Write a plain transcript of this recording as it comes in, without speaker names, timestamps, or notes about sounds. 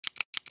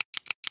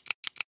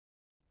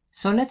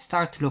So let's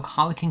start to look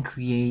how we can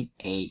create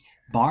a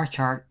bar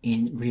chart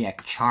in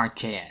React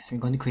ChartJS. We're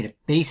going to create a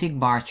basic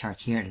bar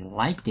chart here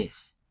like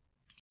this.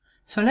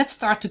 So let's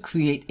start to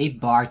create a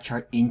bar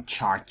chart in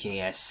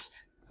ChartJS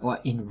or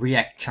in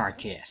React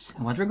ChartJS.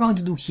 And what we're going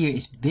to do here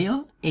is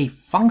build a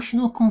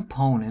functional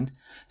component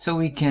so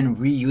we can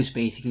reuse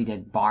basically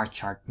that bar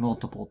chart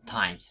multiple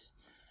times.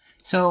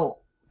 So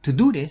to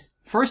do this,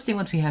 first thing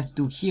what we have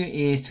to do here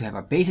is to have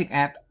our basic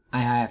app.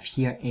 I have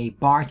here a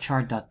bar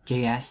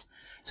chart.js.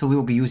 So we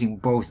will be using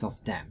both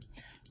of them.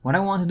 What I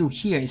want to do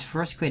here is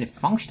first create a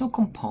functional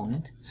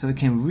component so we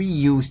can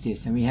reuse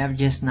this, and we have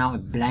just now a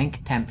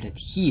blank template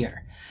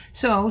here.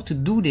 So to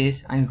do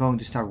this, I'm going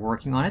to start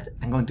working on it.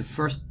 I'm going to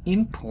first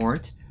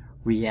import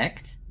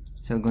React.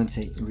 So I'm going to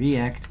say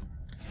React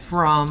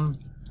from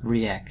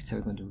React. So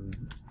we're going to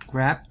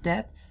grab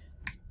that.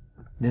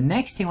 The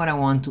next thing what I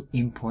want to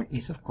import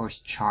is of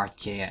course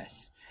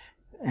ChartJS,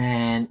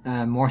 and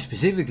more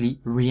specifically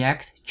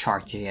React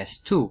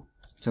ChartJS 2.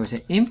 So I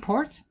say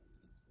import,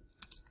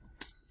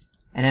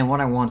 and then what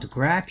I want to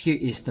grab here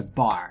is the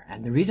bar.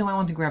 And the reason why I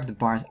want to grab the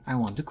bar is I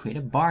want to create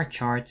a bar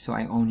chart, so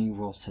I only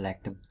will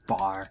select the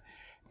bar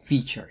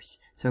features.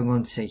 So I'm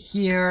going to say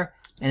here,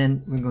 and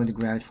then we're going to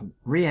grab it from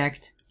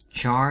React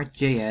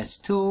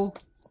ChartJS 2.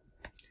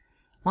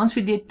 Once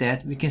we did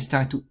that, we can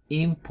start to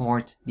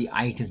import the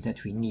items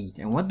that we need.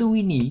 And what do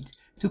we need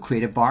to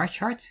create a bar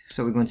chart?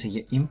 So we're going to say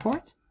here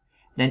import.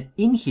 Then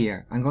in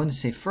here, I'm going to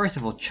say first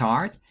of all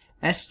chart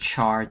as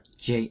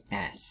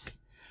ChartJS.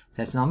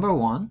 That's number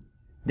one.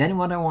 Then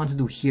what I want to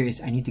do here is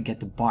I need to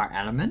get the bar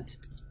element,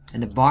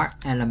 and the bar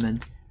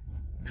element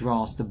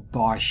draws the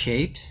bar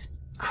shapes,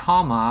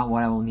 comma,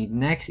 what I will need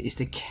next is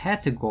the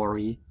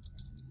category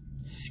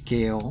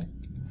scale,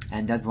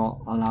 and that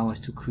will allow us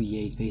to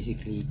create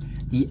basically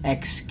the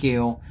X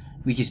scale,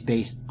 which is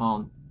based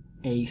on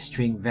a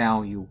string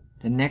value.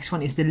 The next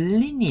one is the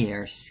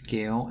linear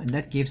scale, and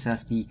that gives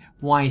us the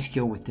Y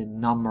scale with the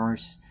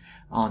numbers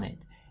on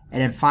it.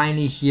 And then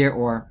finally here,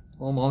 or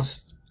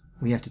almost,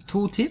 we have the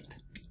tooltip,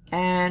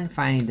 and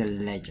finally the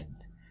legend.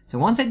 So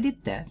once I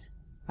did that,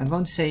 I'm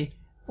going to say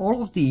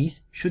all of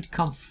these should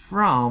come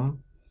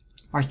from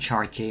our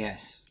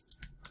ChartJS.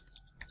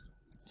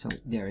 So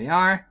there we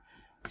are.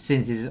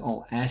 Since this is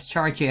all as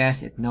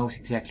ChartJS, it knows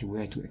exactly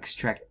where to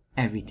extract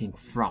everything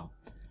from.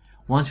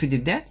 Once we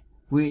did that,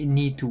 we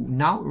need to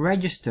now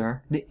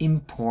register the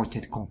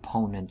imported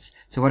components.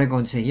 So what I'm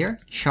going to say here,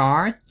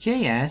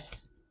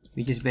 ChartJS,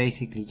 which is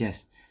basically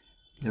just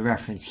the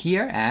reference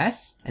here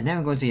as, and then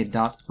we're going to say a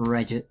dot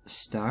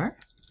register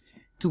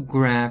to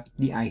grab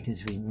the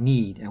items we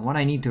need. And what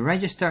I need to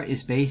register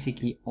is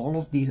basically all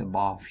of these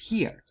above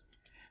here.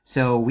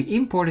 So we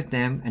imported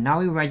them and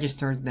now we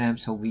registered them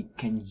so we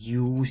can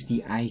use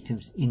the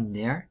items in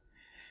there.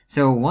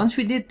 So once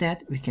we did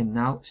that, we can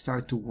now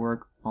start to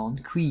work on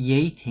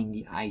creating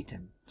the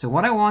item. So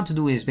what I want to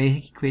do is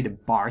basically create a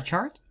bar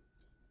chart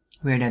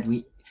where that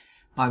we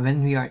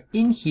when we are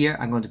in here,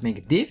 I'm going to make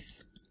a div.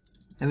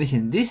 And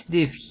within this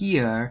div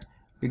here,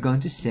 we're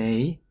going to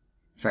say,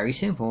 very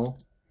simple,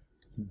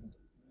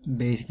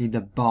 basically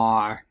the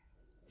bar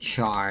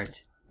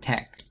chart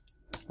tag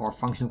or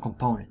functional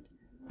component.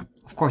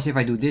 Of course, if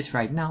I do this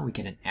right now, we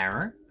get an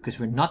error because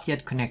we're not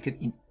yet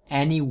connected in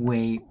any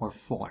way or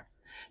form.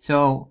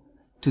 So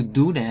to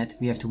do that,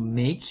 we have to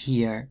make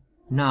here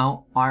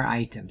now our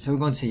item. So we're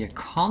going to say a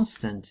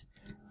constant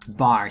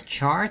bar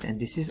chart, and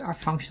this is our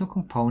functional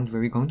component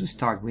where we're going to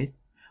start with.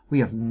 We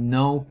have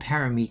no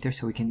parameter,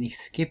 so we can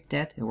skip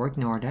that or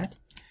ignore that.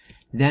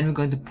 Then we're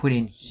going to put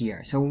in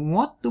here. So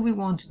what do we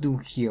want to do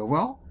here?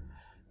 Well,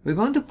 we're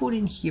going to put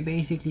in here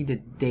basically the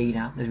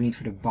data that we need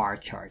for the bar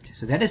chart.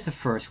 So that is the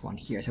first one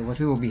here. So what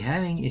we will be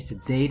having is the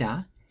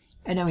data,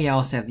 and then we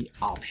also have the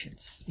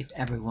options, if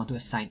ever we want to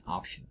assign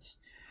options.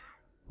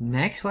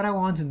 Next, what I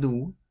want to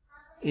do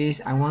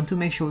is I want to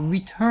make sure we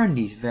return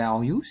these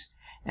values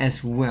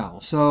as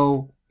well.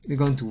 So we're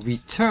going to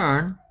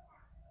return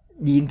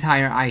the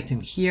entire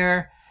item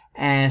here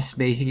as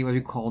basically what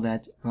we call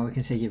that, well, we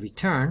can say here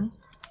return,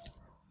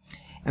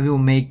 and we will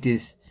make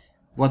this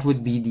what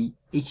would be the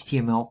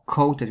HTML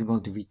code that we're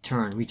going to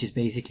return, which is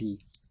basically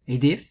a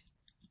div.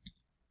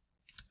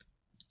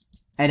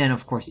 And then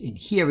of course in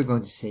here we're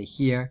going to say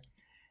here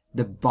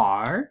the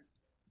bar,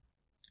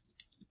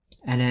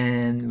 and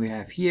then we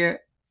have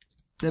here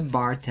the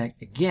bar tag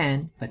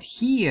again, but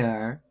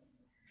here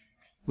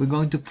we're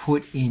going to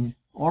put in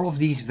all of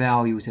these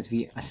values that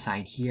we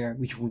assign here,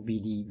 which would be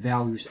the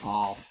values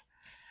of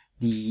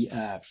the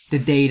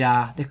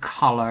data, the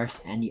colors,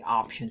 and the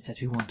options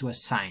that we want to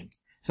assign.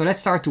 So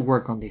let's start to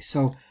work on this.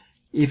 So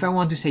if I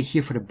want to say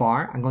here for the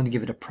bar, I'm going to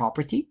give it a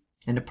property,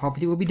 and the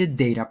property will be the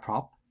data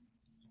prop.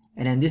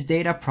 And then this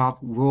data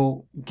prop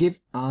will give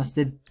us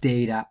the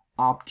data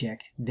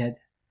object that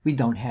we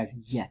don't have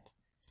yet.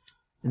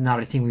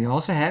 Another thing we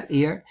also have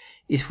here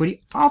is for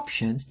the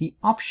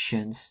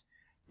options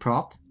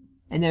prop.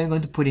 And then we're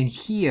going to put in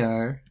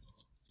here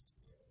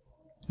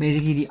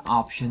basically the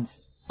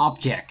options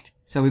object.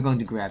 So we're going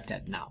to grab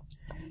that now.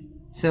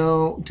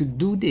 So to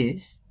do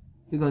this,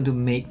 we're going to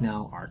make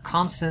now our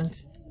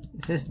constant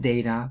it says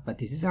data, but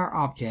this is our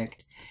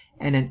object.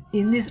 And then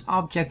in this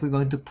object, we're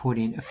going to put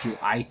in a few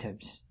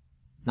items.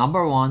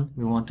 Number one,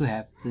 we want to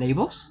have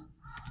labels.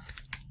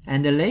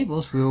 And the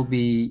labels will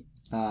be,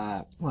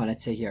 well,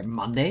 let's say here,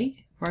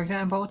 Monday, for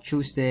example,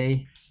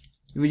 Tuesday.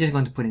 We're just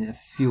going to put in a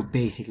few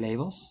basic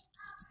labels.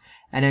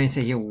 And then we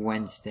say here,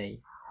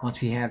 Wednesday.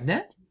 Once we have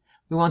that,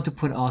 we want to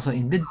put also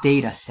in the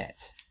data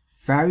sets.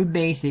 Very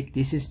basic.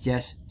 This is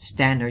just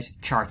standard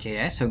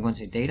ChartJS. So I'm going to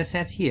say data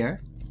sets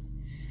here.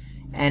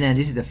 And then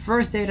this is the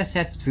first data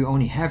set, but we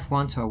only have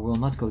one, so I will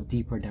not go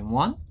deeper than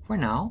one for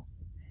now.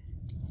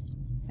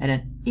 And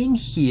then in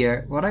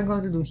here, what I'm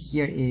going to do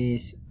here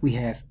is we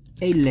have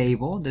a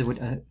label that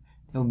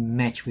would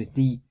match with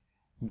the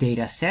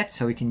data set.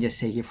 So we can just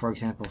say here, for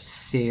example,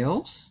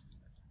 sales,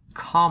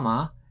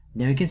 comma.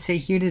 Then we can say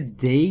here the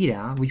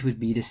data, which would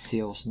be the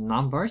sales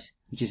numbers,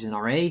 which is an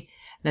array.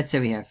 Let's say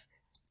we have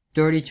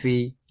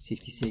 33,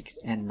 66,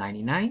 and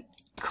 99,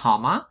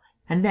 comma.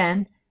 And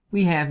then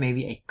we have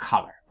maybe a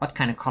color. What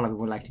kind of color we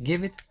would like to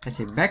give it? Let's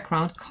say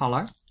background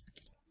color.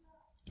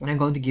 And I'm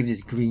going to give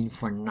this green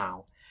for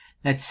now.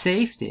 Let's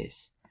save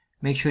this.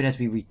 Make sure that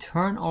we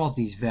return all of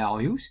these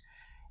values.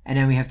 And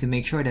then we have to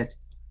make sure that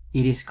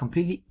it is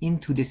completely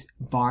into this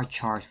bar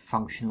chart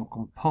functional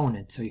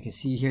component. So you can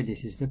see here,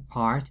 this is the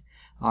part.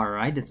 All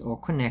right, that's all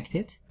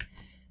connected.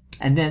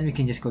 And then we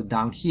can just go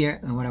down here.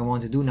 And what I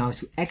want to do now is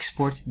to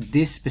export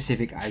this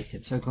specific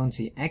item. So I'm going to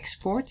say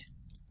export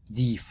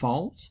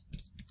default.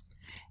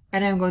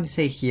 And I'm going to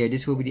say here,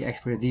 this will be the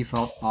export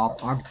default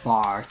of our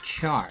bar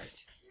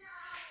chart.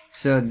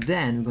 So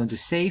then we're going to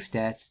save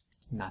that.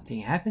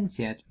 Nothing happens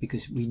yet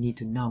because we need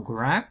to now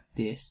grab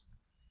this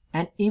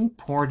and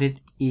import it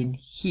in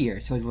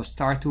here. So it will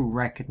start to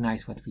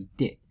recognize what we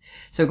did.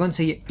 So I'm going to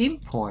say here,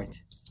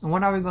 import. And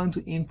what are we going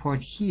to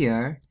import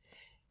here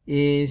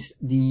is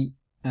the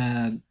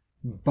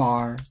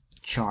bar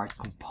chart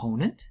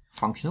component,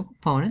 functional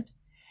component.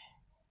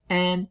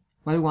 And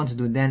what we want to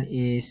do then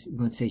is we're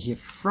going to say here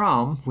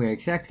from where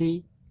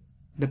exactly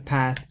the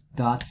path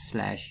dot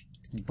slash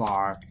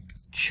bar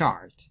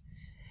chart.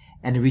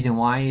 And the reason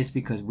why is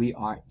because we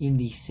are in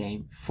the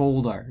same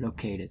folder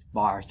located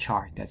bar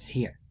chart that's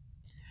here.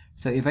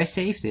 So if I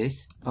save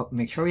this,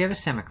 make sure we have a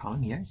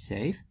semicolon here,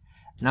 save.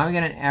 Now we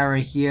get an error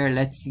here.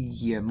 Let's see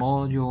here,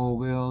 module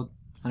will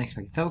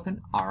unexpected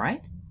token. All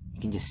right,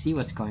 you can just see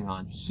what's going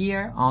on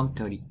here on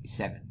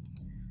 37.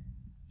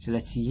 So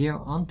let's see here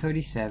on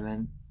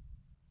 37.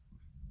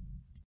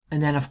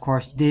 And then of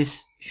course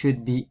this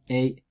should be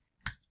a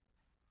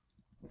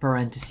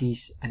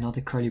parentheses and not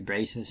a curly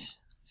braces.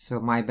 So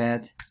my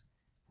bad.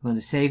 I'm going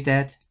to save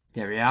that.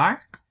 There we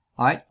are.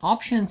 Alright,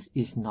 options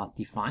is not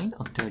defined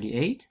on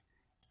 38.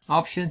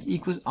 Options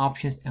equals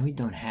options, and we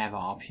don't have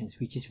options,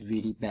 which is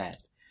really bad.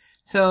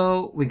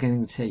 So we're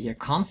going to say here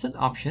constant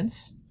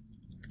options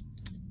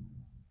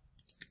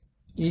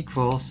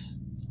equals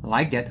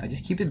like that. I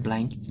just keep it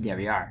blank. There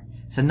we are.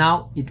 So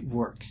now it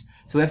works.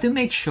 So we have to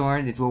make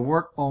sure that it will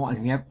work all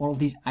and we have all of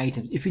these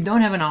items. If you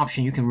don't have an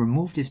option, you can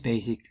remove this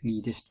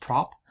basically, this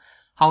prop.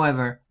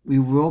 However, we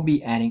will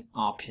be adding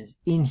options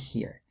in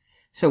here.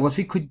 So what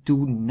we could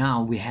do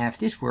now, we have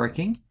this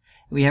working.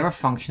 We have our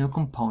functional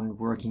component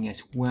working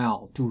as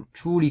well. To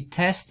truly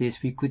test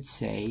this, we could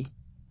say,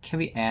 can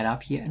we add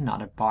up here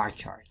another bar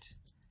chart?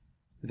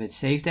 If I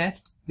save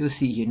that, you'll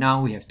see here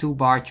now we have two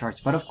bar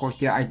charts, but of course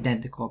they're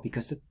identical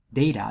because the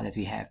data that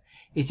we have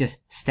is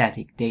just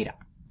static data.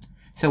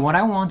 So what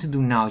I want to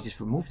do now is just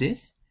remove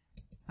this.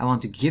 I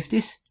want to give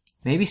this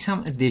maybe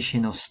some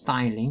additional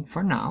styling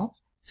for now.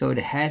 So it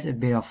has a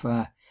bit of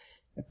a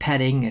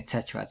padding,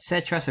 etc.,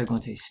 etc. So we're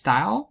going to say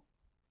style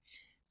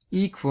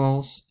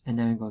equals, and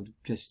then we're going to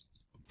just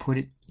put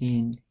it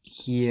in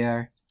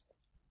here,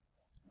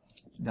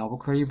 double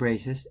curly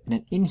braces, and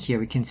then in here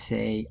we can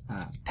say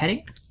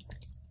padding,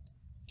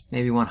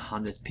 maybe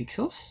 100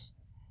 pixels.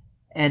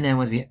 And then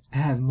what we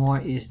have more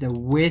is the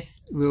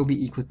width will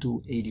be equal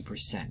to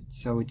 80%.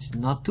 So it's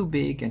not too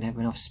big and have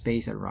enough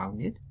space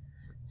around it.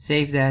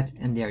 Save that,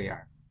 and there you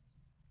are.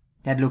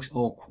 That looks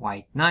all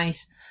quite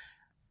nice.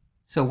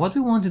 So what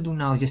we want to do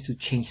now is just to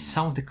change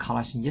some of the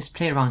colors and just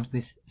play around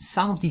with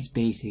some of these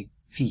basic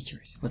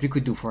features. What we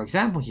could do, for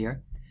example,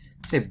 here,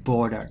 say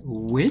border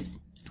width,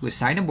 to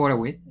assign a border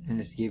width, and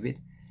let's give it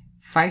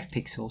 5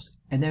 pixels.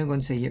 And then we're going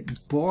to say here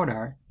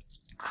border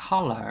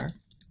color,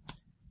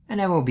 and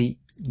that will be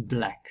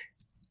black.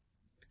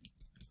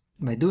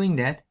 By doing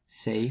that,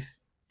 save.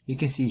 You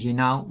can see here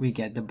now we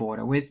get the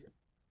border width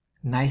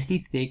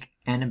nicely thick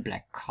and a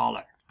black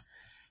color.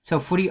 So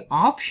for the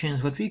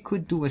options, what we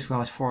could do as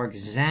well as, for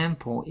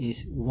example,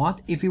 is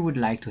what if we would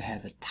like to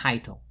have a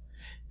title.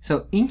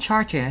 So in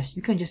ChartJS,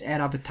 you can just add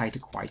up a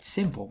title quite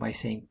simple by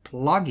saying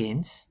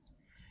plugins,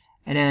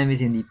 and then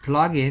within the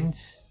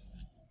plugins,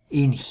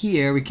 in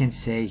here we can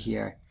say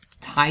here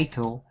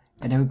title,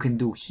 and then we can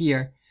do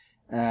here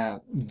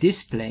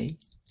display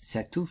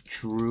set to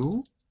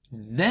true.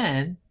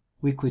 Then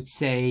we could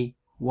say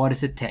what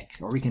is the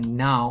text, or we can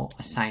now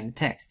assign the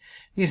text.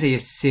 You can say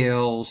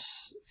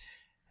sales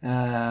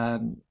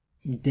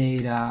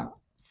data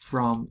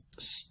from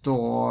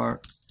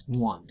store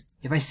 1.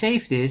 If I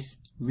save this,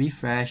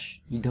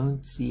 refresh, you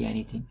don't see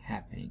anything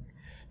happening.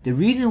 The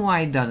reason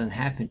why it doesn't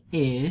happen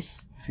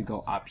is, if you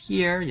go up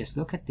here, just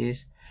look at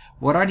this.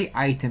 What are the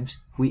items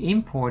we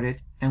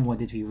imported and what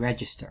did we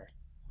register?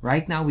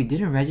 Right now we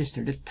didn't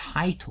register the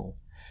title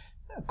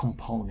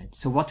component.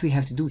 So what we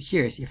have to do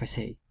here is, if I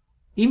say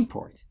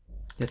import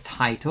the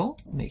title,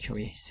 make sure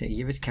we say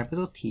here is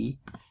capital T,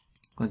 I'm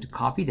going to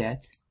copy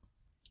that.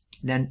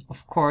 Then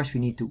of course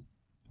we need to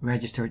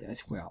register it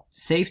as well.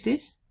 Save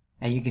this,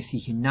 and you can see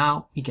here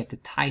now we get the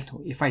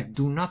title. If I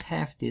do not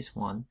have this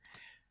one,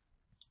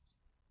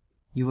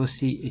 you will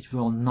see it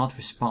will not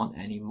respond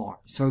anymore.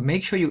 So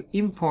make sure you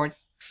import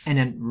and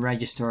then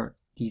register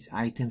these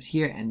items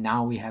here, and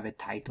now we have a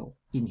title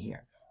in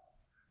here.